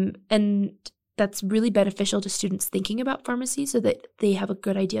 And that's really beneficial to students thinking about pharmacy so that they have a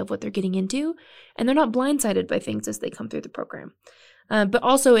good idea of what they're getting into and they're not blindsided by things as they come through the program. But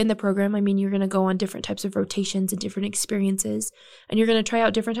also in the program, you're going to go on different types of rotations and different experiences, and you're going to try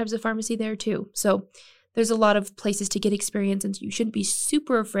out different types of pharmacy there too. So there's a lot of places to get experience, and you shouldn't be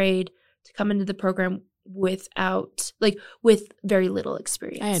super afraid to come into the program with very little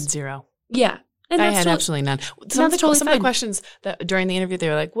experience. I had 0. Yeah. And I had absolutely none. Some of the questions that during the interview, they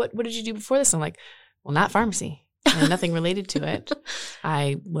were like, what did you do before this? I'm like, well, not pharmacy. And nothing related to it.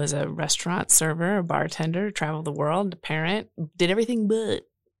 I was a restaurant server, a bartender, traveled the world, a parent, did everything but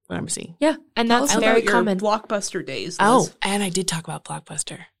pharmacy. Yeah. And that's very common. Blockbuster days. Liz. And I did talk about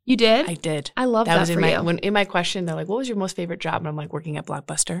Blockbuster. You did? I did. I love that was for you. In my question, they're like, what was your most favorite job? And I'm like, working at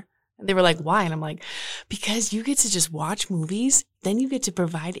Blockbuster. And they were like, why? And I'm like, because you get to just watch movies, then you get to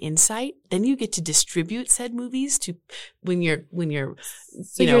provide insight, then you get to distribute said movies to when you're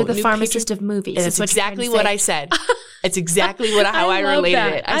So you're the pharmacist of movies. That's exactly what I said. It's exactly how I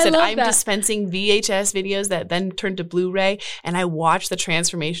related it. I said, I'm dispensing VHS videos that then turned to Blu-ray, and I watched the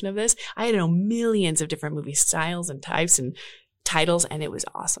transformation of this. I know millions of different movie styles and types and titles, and it was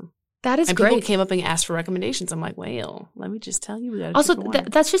awesome. That is and great. People came up and asked for recommendations. I'm like, well, let me just tell you. We got also,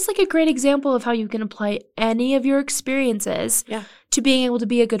 that's just like a great example of how you can apply any of your experiences to being able to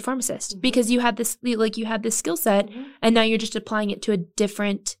be a good pharmacist because you had this skill set and now you're just applying it to a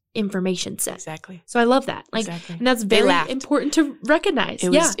different information set. Exactly. So I love that. And that's very important to recognize.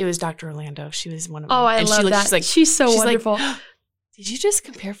 It was Dr. Orlando. She was one of them. Oh, I love that. She's so wonderful. Like, did you just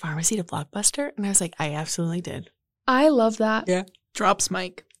compare pharmacy to Blockbuster? And I was like, I absolutely did. I love that. Yeah. Drops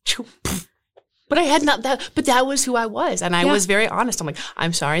mic. But I had not that, but that was who I was. And I was very honest. I'm like,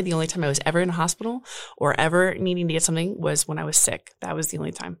 I'm sorry. The only time I was ever in a hospital or ever needing to get something was when I was sick. That was the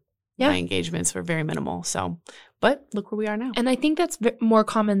only time. Yeah. My engagements were very minimal. So, but look where we are now. And I think that's more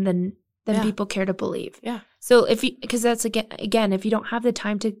common than people care to believe. Yeah. So because that's again, if you don't have the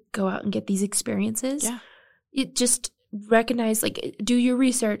time to go out and get these experiences, it just recognize, like, do your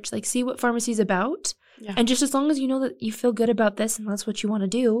research, like see what pharmacy is about. Yeah. And just as long as you know that you feel good about this and that's what you want to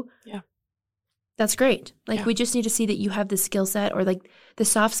do, that's great. Like we just need to see that you have the skill set or like the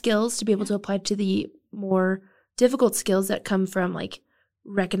soft skills to be able to apply to the more difficult skills that come from like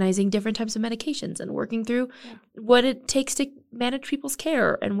recognizing different types of medications and working through what it takes to manage people's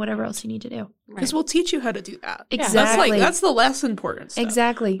care and whatever else you need to do. Because we'll teach you how to do that. Exactly. That's the less important stuff.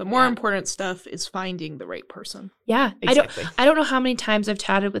 Exactly. The more important stuff is finding the right person. Yeah. Exactly. I don't know how many times I've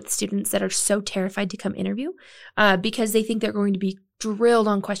chatted with students that are so terrified to come interview because they think they're going to be drilled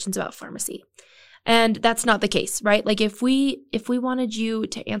on questions about pharmacy. And that's not the case, right? Like if we wanted you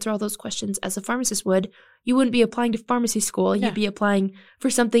to answer all those questions as a pharmacist would, you wouldn't be applying to pharmacy school. You'd be applying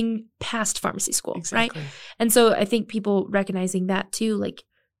for something past pharmacy school, right? And so I think people recognizing that too, like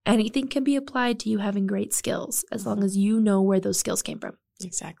anything can be applied to you having great skills as long as you know where those skills came from.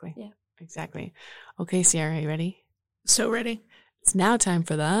 Exactly. Yeah. Exactly. Okay, Sierra, are you ready? So ready. It's now time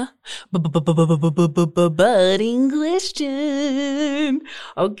for the budding question.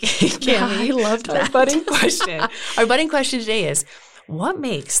 Okay, Kammy. I loved that. Our budding question. Our budding question today is, what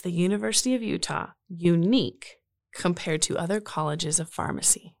makes the University of Utah unique compared to other colleges of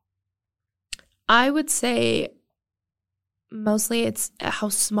pharmacy? I would say mostly it's how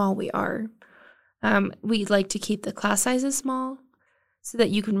small we are. We like to keep the class sizes small so that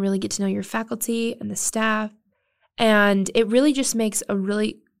you can really get to know your faculty and the staff. And it really just makes a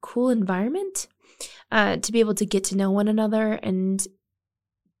really cool environment to be able to get to know one another and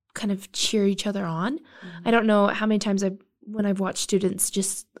kind of cheer each other on. Mm-hmm. I don't know how many times when I've watched students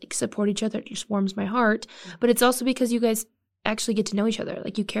just like support each other, it just warms my heart. Mm-hmm. But it's also because you guys actually get to know each other.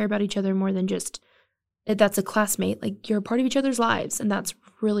 Like you care about each other more than just that's a classmate. Like you're a part of each other's lives. And that's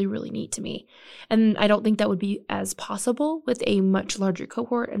really, really neat to me. And I don't think that would be as possible with a much larger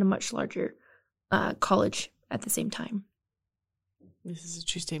cohort and a much larger college at the same time. This is a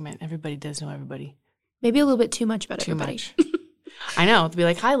true statement. Everybody does know everybody. Maybe a little bit too much about everybody. Too much. I know. To be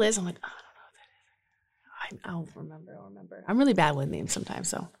like, hi, Liz. I'm like, I don't know what that is. I'll remember. I'm really bad with names sometimes,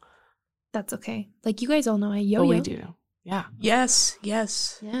 so. That's okay. Like, you guys all know Yo-Yo. Oh, we do know. Yeah. Yes. Yeah.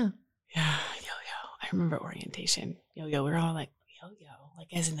 Yeah, Yo-Yo. I remember orientation. Yo-Yo. We were all like, Yo-Yo. Like,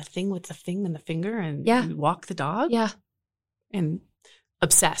 as in the thing with the thing and the finger and you walk the dog. Yeah. And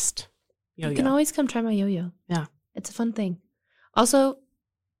obsessed. Yo-yo. You can always come try my yo-yo. Yeah. It's a fun thing. Also,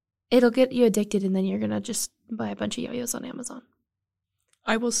 it'll get you addicted and then you're going to just buy a bunch of yo-yos on Amazon.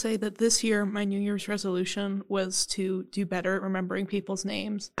 I will say that this year, my New Year's resolution was to do better at remembering people's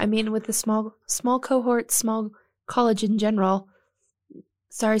names. I mean, with the small cohort, small college in general,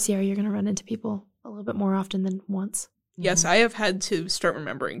 sorry, Sierra, you're going to run into people a little bit more often than once. Yes, I have had to start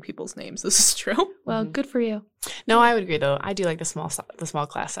remembering people's names. This is true. Well, good for you. No, I would agree, though. I do like the small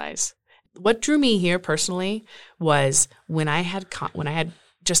class size. What drew me here personally was when I had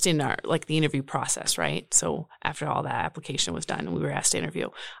just in our like the interview process, right? So after all that application was done and we were asked to interview,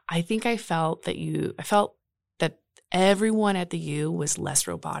 I think I felt that everyone at the U was less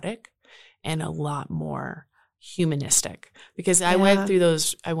robotic and a lot more humanistic because I went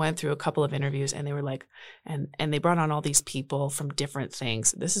through a couple of interviews and they were like, and they brought on all these people from different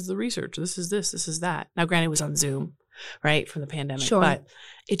things. This is the research. This is this is that. Now, granted, it was on Zoom, right, from the pandemic, but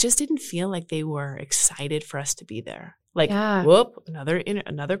it just didn't feel like they were excited for us to be there. Like, whoop,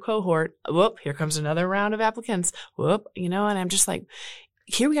 another cohort. Whoop, here comes another round of applicants. Whoop, and I'm just like,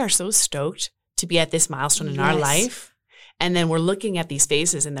 here we are so stoked to be at this milestone in our life. And then we're looking at these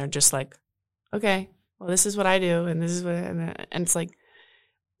faces and they're just like, okay, well, this is what I do. And this is what, and it's like,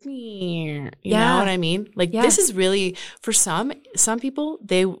 you know what I mean? Like this is really, for some people,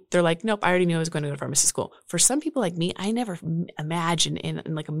 they're like, nope, I already knew I was going to go to pharmacy school. For some people like me, I never imagined in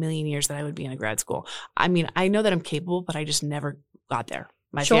like a million years that I would be in a grad school. I mean, I know that I'm capable, but I just never got there.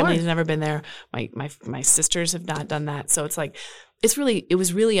 My family's never been there. My sisters have not done that. So it's like, it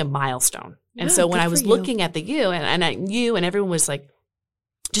was really a milestone. And so when I was looking at you and everyone was like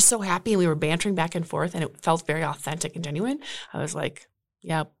just so happy and we were bantering back and forth and it felt very authentic and genuine, I was like,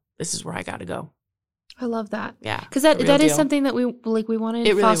 yeah, this is where I got to go. I love that. Yeah. Because that is something that we want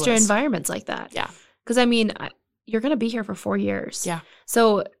to foster environments like that. Yeah. Because I mean, you're going to be here for 4 years. Yeah.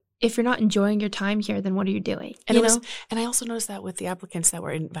 So if you're not enjoying your time here, then what are you doing? And and I also noticed that with the applicants that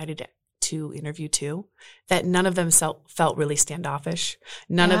were invited to interview too, that none of them felt really standoffish.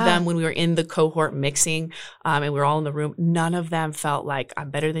 None of them, when we were in the cohort mixing and we were all in the room, none of them felt like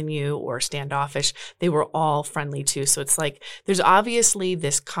I'm better than you or standoffish. They were all friendly too. So it's like there's obviously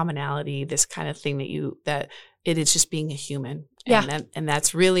this commonality, this kind of thing that it is just being a human. And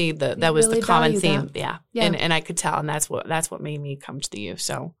that's really that was the common theme. Yeah. And I could tell, and that's what made me come to you.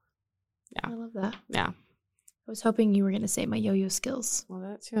 So yeah. I love that. Yeah. I was hoping you were going to say my yo-yo skills. Well,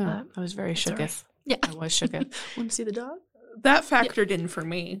 that's I was very shooketh. Right. Yeah, I was shooketh. Want to see the dog? That factored in for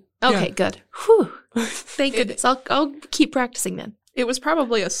me. Okay, good. Whew. Thank goodness. I'll keep practicing then. It was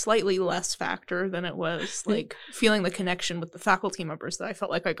probably a slightly less factor than it was like feeling the connection with the faculty members that I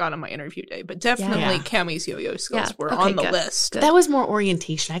felt like I got on my interview day. But definitely Kammy's yo-yo skills were on the list. Good. That was more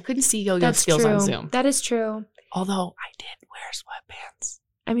orientation. I couldn't see yo-yo skills on Zoom. That is true. Although I did wear sweatpants.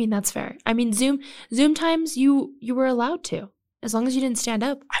 I mean, that's fair. I mean, Zoom times you were allowed to, as long as you didn't stand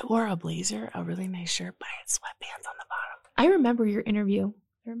up. I wore a blazer, a really nice shirt, but I had sweatpants on the bottom. I remember your interview.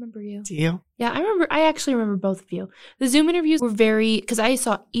 I remember you. Do you? Yeah, I actually remember both of you. The Zoom interviews were because I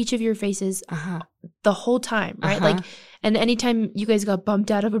saw each of your faces the whole time, right? Like, and anytime you guys got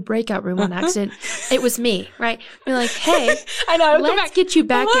bumped out of a breakout room on accident, it was me, right? You're like, hey, I know, let's get you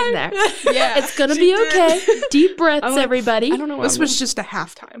back in there. Yeah, it's gonna be okay. Deep breaths, everybody. I don't know. This was just a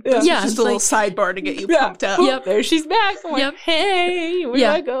halftime. This was just a little sidebar to get you pumped up. Yep, there she's back. I'm like, hey, where do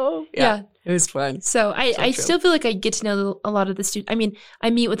I go? Yeah. It was fun. So I still feel like I get to know a lot of the students. I mean,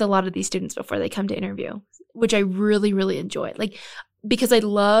 I meet with a lot of these students before they come to interview, which I really, really enjoy. Like, because I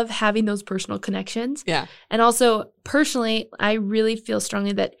love having those personal connections. Yeah. And also, personally, I really feel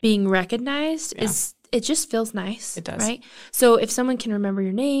strongly that being recognized it just feels nice. It does. Right? So if someone can remember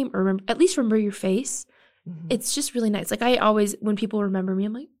your name or at least remember your face, it's just really nice. Like, I always, when people remember me,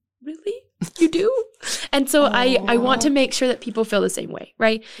 I'm like, really? You do? And so I want to make sure that people feel the same way,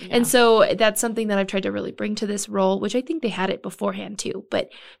 right? Yeah. And so that's something that I've tried to really bring to this role, which I think they had it beforehand too, but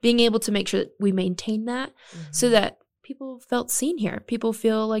being able to make sure that we maintain that so that people felt seen here. People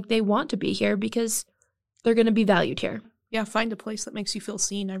feel like they want to be here because they're going to be valued here. Yeah, find a place that makes you feel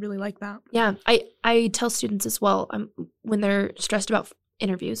seen. I really like that. Yeah, I tell students as well, when they're stressed about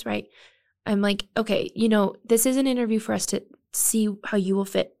interviews, right? I'm like, okay, this is an interview for us to see how you will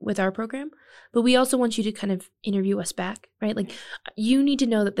fit with our program, but we also want you to kind of interview us back, right? Like, you need to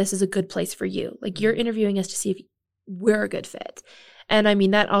know that this is a good place for you. Like, you're interviewing us to see if we're a good fit. And I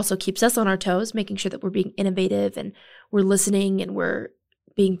mean, that also keeps us on our toes, making sure that we're being innovative and we're listening and we're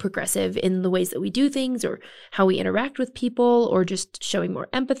being progressive in the ways that we do things or how we interact with people or just showing more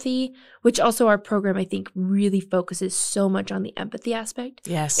empathy, which also our program, I think, really focuses so much on the empathy aspect.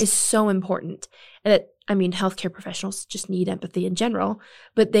 Yes. Is so important. And that, I mean, healthcare professionals just need empathy in general,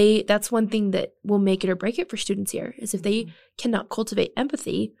 but that's one thing that will make it or break it for students here is if they cannot cultivate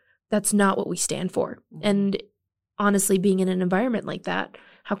empathy, that's not what we stand for. And honestly, being in an environment like that,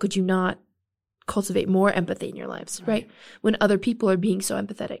 how could you not cultivate more empathy in your lives, right? When other people are being so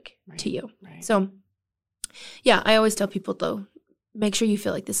empathetic to you. Right. So, yeah, I always tell people, though, make sure you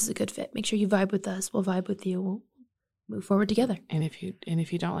feel like this is a good fit. Make sure you vibe with us. We'll vibe with you. We'll move forward together. And if you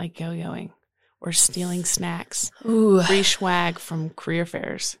don't like yo-yoing or stealing snacks, ooh, free swag from career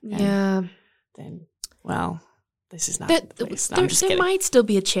fairs, then, well, this is not the place. No, I'm just kidding. There might still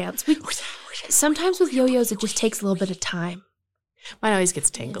be a chance. Sometimes with yo-yos, it just takes a little bit of time. Mine always gets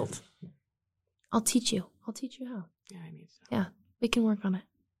tangled. I'll teach you how. Yeah, I need to. Yeah, we can work on it.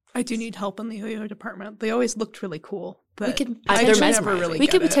 I do need help in the yo-yo department. They always looked really cool, but we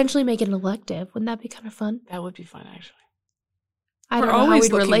could potentially make it an elective. Wouldn't that be kind of fun? That would be fun, actually. I don't know how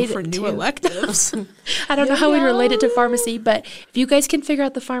we'd relate it for new electives. I don't know how we'd relate it to pharmacy, but if you guys can figure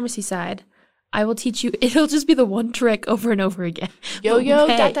out the pharmacy side, I will teach you. It'll just be the one trick over and over again. Yo-yo,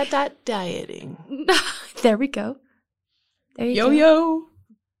 dieting. There we go. There you go. Yo-yo.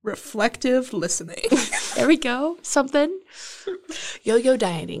 Reflective listening. There we go. Something. Yo-yo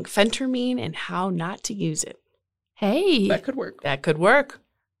dieting, phentermine, and how not to use it. Hey. That could work. That could work.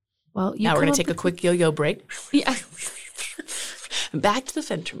 Well, Now we're going to take a quick yo-yo break. Yeah. Back to the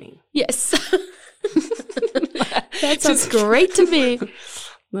phentermine. Yes. That sounds great to me.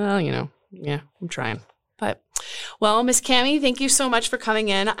 Well, yeah, I'm trying. But, well, Miss Kammy, thank you so much for coming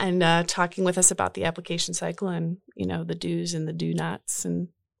in and talking with us about the application cycle and, the do's and the do-nots, and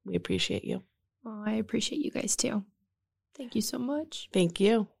we appreciate you. Oh, I appreciate you guys too. Thank you so much. Thank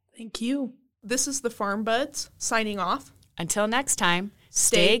you. Thank you. This is the Farm Buds signing off. Until next time,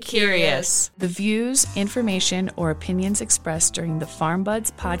 Stay curious. The views, information, or opinions expressed during the Farm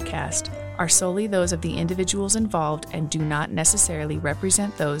Buds podcast are solely those of the individuals involved and do not necessarily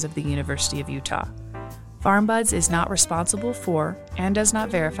represent those of the University of Utah. Farm Buds is not responsible for and does not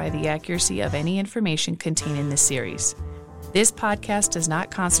verify the accuracy of any information contained in this series. This podcast does not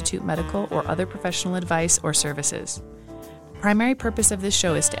constitute medical or other professional advice or services. The primary purpose of this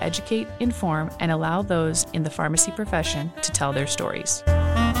show is to educate, inform, and allow those in the pharmacy profession to tell their stories.